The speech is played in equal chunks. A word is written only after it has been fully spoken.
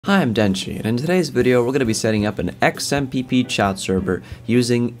Hi, I'm Denshi, and in today's video we're going to be setting up an XMPP chat server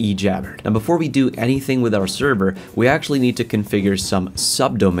using Ejabberd. Now before we do anything with our server, we actually need to configure some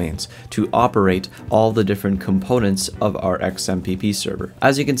subdomains to operate all the different components of our XMPP server.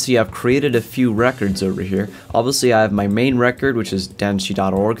 As you can see, I've created a few records over here. Obviously I have my main record, which is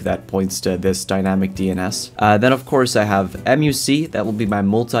denshi.org, that points to this dynamic DNS. Then of course I have MUC, that will be my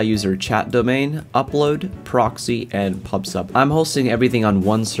multi-user chat domain, upload, proxy, and pubsub. I'm hosting everything on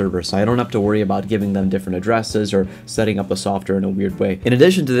one server, so I don't have to worry about giving them different addresses or setting up the software in a weird way. In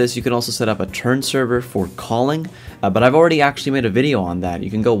addition to this, you can also set up a turn server for calling, but I've already actually made a video on that. You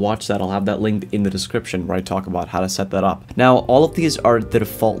can go watch that. I'll have that linked in the description where I talk about how to set that up. Now, all of these are the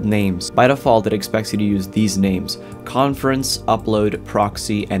default names. By default, it expects you to use these names: conference, upload,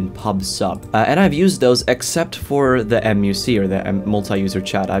 proxy, and pubsub. And I've used those except for the MUC, or the multi-user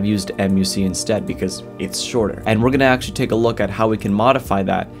chat. I've used MUC instead because it's shorter. And we're going to actually take a look at how we can modify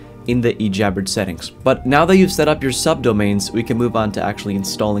that in the Ejabberd settings. But now that you've set up your subdomains, we can move on to actually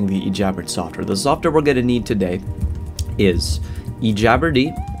installing the Ejabberd software. The software we're going to need today is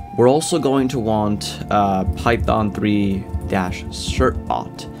Ejabberd. We're also going to want Python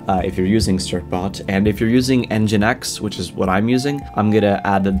 3-certbot if you're using certbot, and if you're using Nginx, which is what I'm using, I'm gonna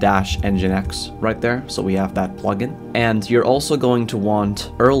add the -Nginx right there, so we have that plugin. And you're also going to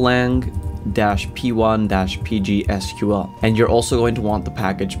want Erlang-P1-PGSQL, and you're also going to want the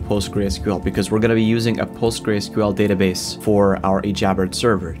package PostgreSQL, because we're going to be using a PostgreSQL database for our Ejabberd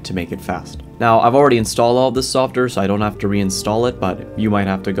server to make it fast. Now, I've already installed all this software, so I don't have to reinstall it, but you might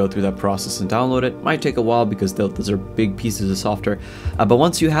have to go through that process and download it. Might take a while because those are big pieces of software. But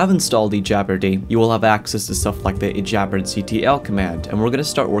once you have installed Ejabberd, you will have access to stuff like the Ejabberd-ctl command, and we're going to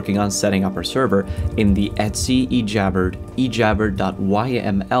start working on setting up our server in the etc ejabberd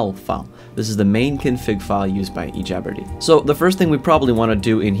ejabberd.yml file. This is the main config file used by Ejabberd. So the first thing we probably want to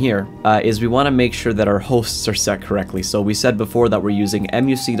do in here is we want to make sure that our hosts are set correctly. So we said before that we're using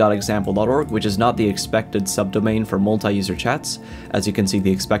muc.example.org, which is not the expected subdomain for multi-user chats. As you can see,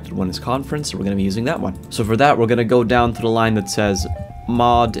 the expected one is conference, so we're going to be using that one. So for that, we're going to go down to the line that says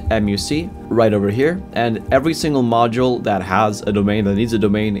mod muc right over here, and every single module that has a domain, that needs a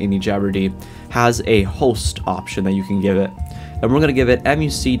domain in Ejabberd, has a host option that you can give it. And we're going to give it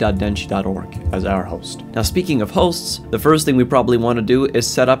muc.denshi.org as our host. Now, speaking of hosts, the first thing we probably want to do is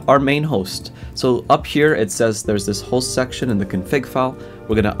set up our main host. So up here it says there's this host section in the config file.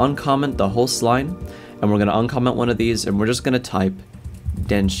 We're going to uncomment the host line, and we're going to uncomment one of these, and we're just going to type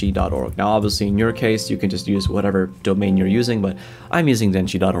denshi.org. Now, obviously, in your case, you can just use whatever domain you're using, but I'm using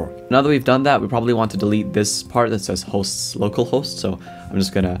denshi.org. Now that we've done that, we probably want to delete this part that says hosts localhost, so I'm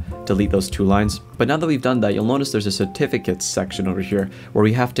just gonna delete those two lines. But now that we've done that, you'll notice there's a certificates section over here where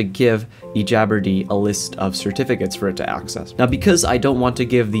we have to give Ejabberd a list of certificates for it to access. Now, because I don't want to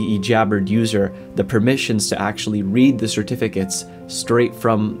give the Ejabberd user the permissions to actually read the certificates straight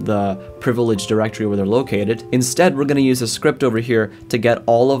from the privileged directory where they're located, instead we're going to use a script over here to get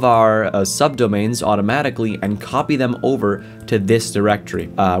all of our subdomains automatically and copy them over to this directory,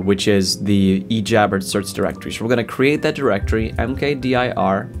 which is the Ejabberd certs directory. So we're going to create that directory, mkdir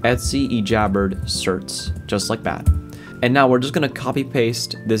etc Ejabberd certs, just like that. And now we're just going to copy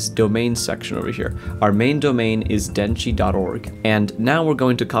paste this domain section over here. Our main domain is denshi.org. And now we're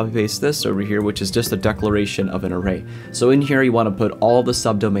going to copy paste this over here, which is just a declaration of an array. So in here, you want to put all the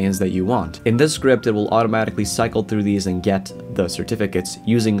subdomains that you want. In this script, it will automatically cycle through these and get the certificates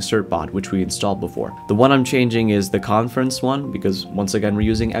using certbot, which we installed before. The one I'm changing is the conference one, because once again, we're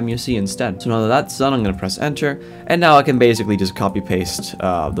using MUC instead. So now that that's done, I'm going to press enter. And now I can basically just copy paste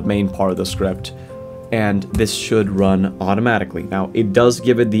the main part of the script, and this should run automatically. Now, it does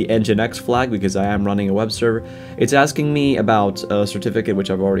give it the Nginx flag because I am running a web server. It's asking me about a certificate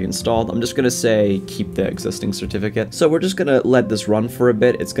which I've already installed. I'm just gonna say keep the existing certificate. So we're just gonna let this run for a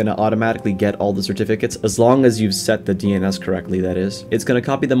bit. It's gonna automatically get all the certificates, as long as you've set the DNS correctly, that is. It's gonna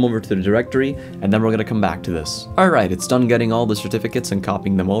copy them over to the directory, and then we're gonna come back to this. Alright, it's done getting all the certificates and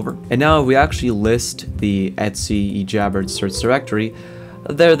copying them over. And now if we actually list the etc Ejabberd certs directory,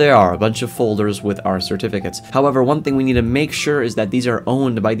 there they are, a bunch of folders with our certificates. However, one thing we need to make sure is that these are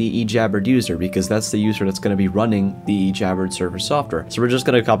owned by the Ejabberd user, because that's the user that's going to be running the Ejabberd server software. So we're just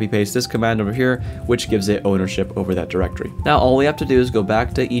going to copy paste this command over here, which gives it ownership over that directory. Now, all we have to do is go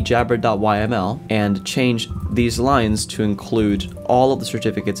back to ejabberd.yml and change these lines to include all of the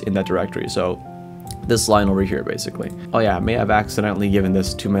certificates in that directory. So this line over here, basically. Oh yeah, I may have accidentally given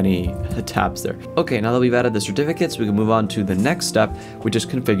this too many tabs there. Okay, now that we've added the certificates, we can move on to the next step, which is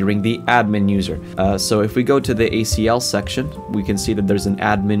configuring the admin user. So if we go to the ACL section, we can see that there's an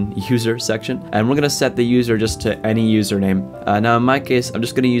admin user section, and we're gonna set the user just to any username. Now in my case, I'm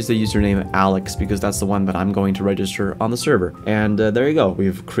just gonna use the username Alex because that's the one that I'm going to register on the server. And there you go,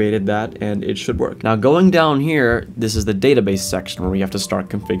 we've created that and it should work. Now going down here, this is the database section where we have to start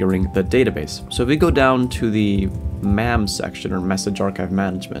configuring the database. So if we go down to the MAM section, or Message Archive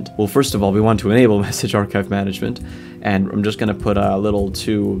Management. Well, first of all, we want to enable Message Archive Management, and I'm just going to put a little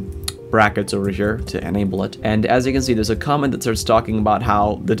 2 brackets over here to enable it. And as you can see, there's a comment that starts talking about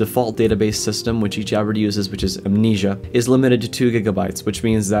how the default database system, which Ejabberd uses, which is Amnesia, is limited to 2 GB, which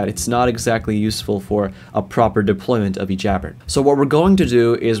means that it's not exactly useful for a proper deployment of Ejabberd. So what we're going to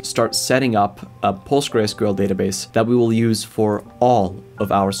do is start setting up a PostgreSQL database that we will use for all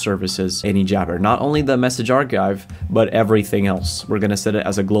of our services in Ejabberd. Not only the message archive, but everything else. We're going to set it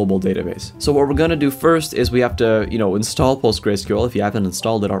as a global database. So what we're going to do first is we have to, install PostgreSQL if you haven't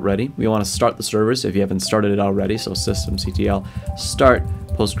installed it already. We want to start the servers if you haven't started it already. So systemctl start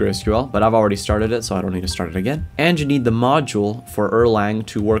PostgreSQL, but I've already started it, so I don't need to start it again. And you need the module for Erlang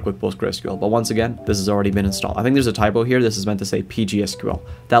to work with PostgreSQL. But once again, this has already been installed. I think there's a typo here. This is meant to say PGSQL.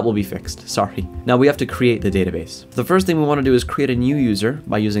 That will be fixed. Sorry. Now we have to create the database. The first thing we want to do is create a new user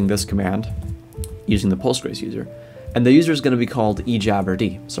by using this command, using the Postgres user. And the user is going to be called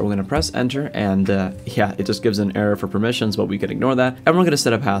Ejabberd. So we're going to press enter, and yeah, it just gives an error for permissions, but we can ignore that. And we're going to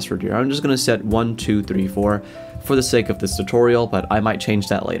set a password here. I'm just going to set 1234 for the sake of this tutorial, but I might change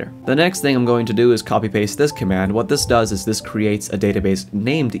that later. The next thing I'm going to do is copy paste this command. What this does is this creates a database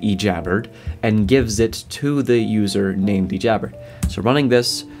named Ejabberd and gives it to the user named Ejabberd. So running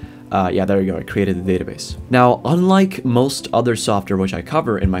this, yeah, there you go, I created the database. Now, unlike most other software which I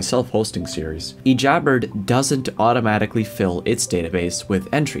cover in my self-hosting series, Ejabberd doesn't automatically fill its database with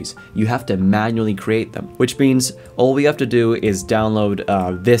entries. You have to manually create them, which means all we have to do is download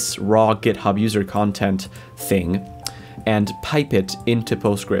this raw GitHub user content thing and pipe it into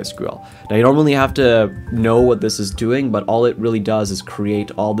PostgreSQL. Now, you don't really have to know what this is doing, but all it really does is create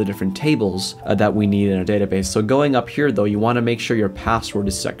all the different tables that we need in a database. So going up here, though, you want to make sure your password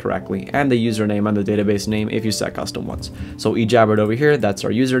is set correctly, and the username and the database name if you set custom ones. So Ejabberd over here, that's our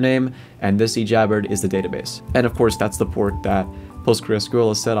username, and this Ejabberd is the database. And of course, that's the port that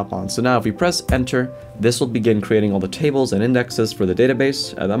PostgreSQL is set up on. So now if we press enter, this will begin creating all the tables and indexes for the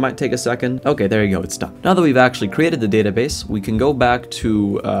database. That might take a second. Okay, there you go, it's done. Now that we've actually created the database, we can go back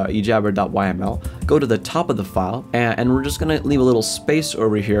to ejabberd.yml, go to the top of the file, and we're just going to leave a little space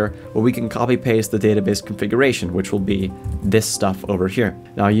over here where we can copy paste the database configuration, which will be this stuff over here.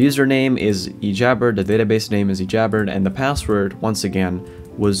 Now, username is Ejabberd, the database name is Ejabberd, and the password, once again,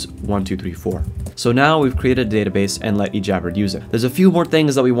 was 1234. So now we've created a database and let Ejabberd use it. There's a few more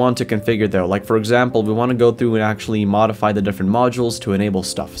things that we want to configure though. Like for example, we want to go through and actually modify the different modules to enable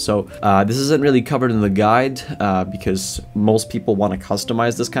stuff. So this isn't really covered in the guide because most people want to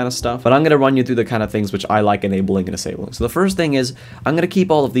customize this kind of stuff. But I'm going to run you through the kind of things which I like enabling and disabling. So the first thing is I'm going to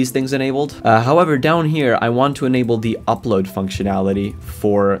keep all of these things enabled. However, down here, I want to enable the upload functionality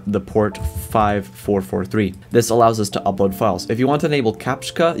for the port 5443. This allows us to upload files. If you want to enable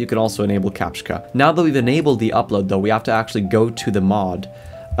Captcha, you can also enable Captcha. Now that we've enabled the upload though, we have to actually go to the mod.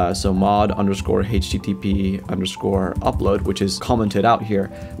 So mod_http_upload, which is commented out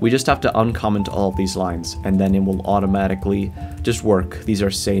here. We just have to uncomment all of these lines and then it will automatically just work. These are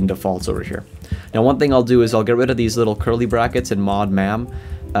sane defaults over here. Now one thing I'll do is I'll get rid of these little curly brackets in mod mam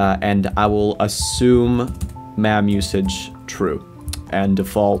and I will assume mam usage true and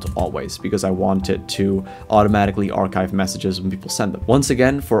default always, because I want it to automatically archive messages when people send them. Once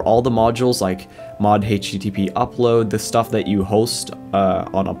again, for all the modules like mod HTTP upload, the stuff that you host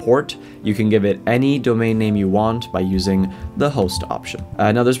on a port, you can give it any domain name you want by using the host option.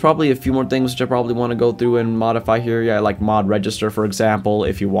 Now there's probably a few more things which I probably want to go through and modify here. Yeah, like mod register, for example,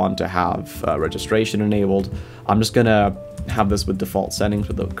 if you want to have registration enabled. I'm just gonna have this with default settings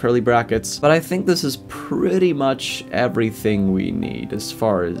with the curly brackets, but I think this is pretty much everything we need as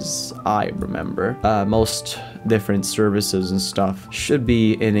far as I remember. Most different services and stuff should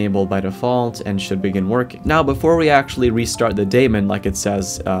be enabled by default and should begin working. Now, before we actually restart the daemon like it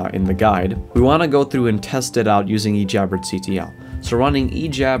says in the guide, we want to go through and test it out using Ejabberd CTL. So running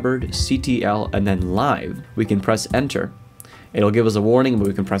Ejabberd CTL and then live, we can press enter. It'll give us a warning, but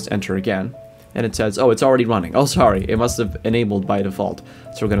we can press enter again. And it says, oh, it's already running. Oh, sorry, it must have enabled by default.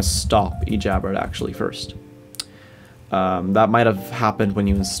 So we're going to stop Ejabberd actually first. That might have happened when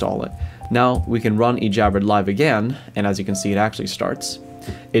you install it. Now we can run Ejabberd live again, and as you can see, it actually starts.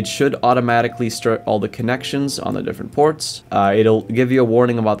 it should automatically start all the connections on the different ports. It'll give you a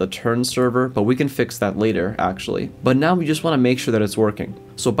warning about the turn server, but we can fix that later actually. But now we just want to make sure that it's working.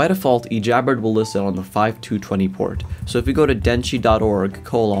 So by default, Ejabberd will listen on the 5220 port. So if we go to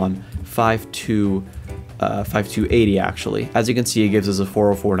denshi.org:5280 actually, as you can see, it gives us a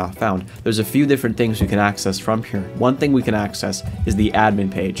 404 not found. There's a few different things we can access from here. One thing we can access is the admin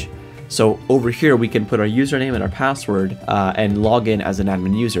page. So over here we can put our username and our password and log in as an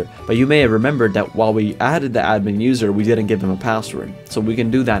admin user. But you may have remembered that while we added the admin user, we didn't give them a password. So we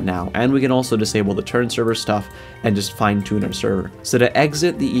can do that now, and we can also disable the turn server stuff and just fine tune our server. So to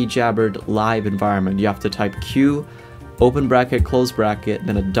exit the Ejabberd live environment, you have to type Q, open bracket, close bracket,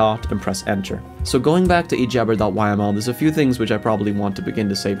 then a dot, and press enter. So going back to Ejabberd.yml, there's a few things which I probably want to begin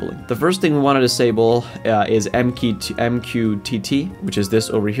disabling. The first thing we want to disable is MQTT, which is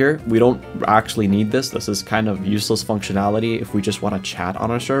this over here. We don't actually need this. This is kind of useless functionality if we just want to chat on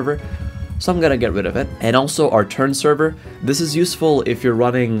our server. So I'm gonna get rid of it. And also our turn server. This is useful if you're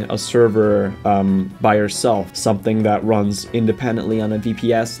running a server by yourself, something that runs independently on a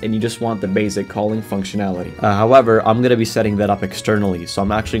VPS, and you just want the basic calling functionality. However, I'm gonna be setting that up externally, so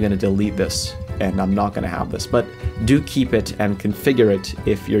I'm actually gonna delete this, and I'm not gonna have this. But do keep it and configure it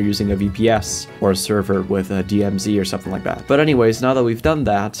if you're using a VPS or a server with a DMZ or something like that. But anyways, now that we've done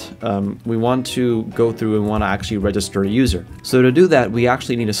that, we want to go through and want to actually register a user. So to do that, we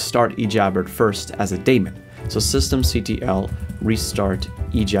actually need to start Ejabberd first as a daemon. So systemctl restart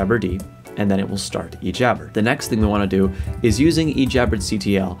Ejabberd, and then it will start Ejabberd. The next thing we want to do is using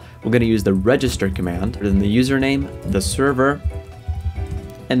Ejabberd.ctl. We're going to use the register command, then the username, the server,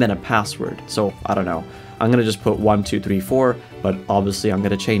 and then a password. So I don't know. I'm going to just put 1234, but obviously I'm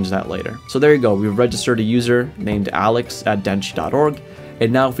going to change that later. So there you go. We've registered a user named Alex at denshi.org.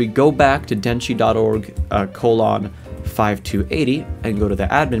 And now if we go back to denshi.org:5280 and go to the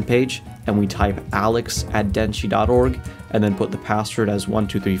admin page, and we type Alex at denshi.org and then put the password as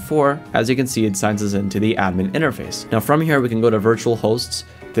 1234, as you can see, it signs us into the admin interface. Now from here, we can go to virtual hosts.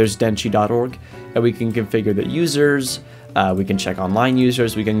 There's denshi.org, and we can configure the users. We can check online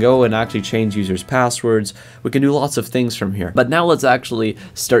users. We can go and actually change users' passwords. We can do lots of things from here. But now let's actually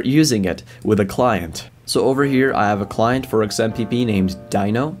start using it with a client. So over here, I have a client for XMPP named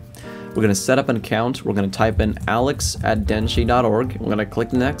Dino. We're going to set up an account. We're going to type in Alex at denshi.org. We're going to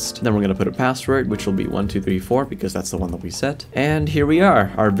click next. Then we're going to put a password, which will be 1234 because that's the one that we set. And here we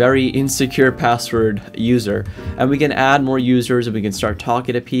are, our very insecure password user. And we can add more users and we can start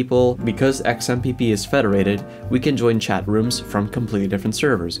talking to people. Because XMPP is federated, we can join chat rooms from completely different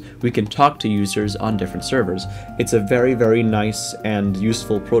servers. We can talk to users on different servers. It's a very, very nice and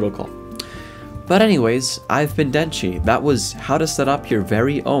useful protocol. But anyways, I've been Denshi. That was how to set up your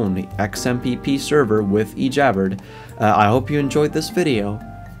very own XMPP server with Ejabberd. I hope you enjoyed this video.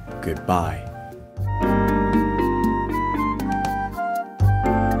 Goodbye.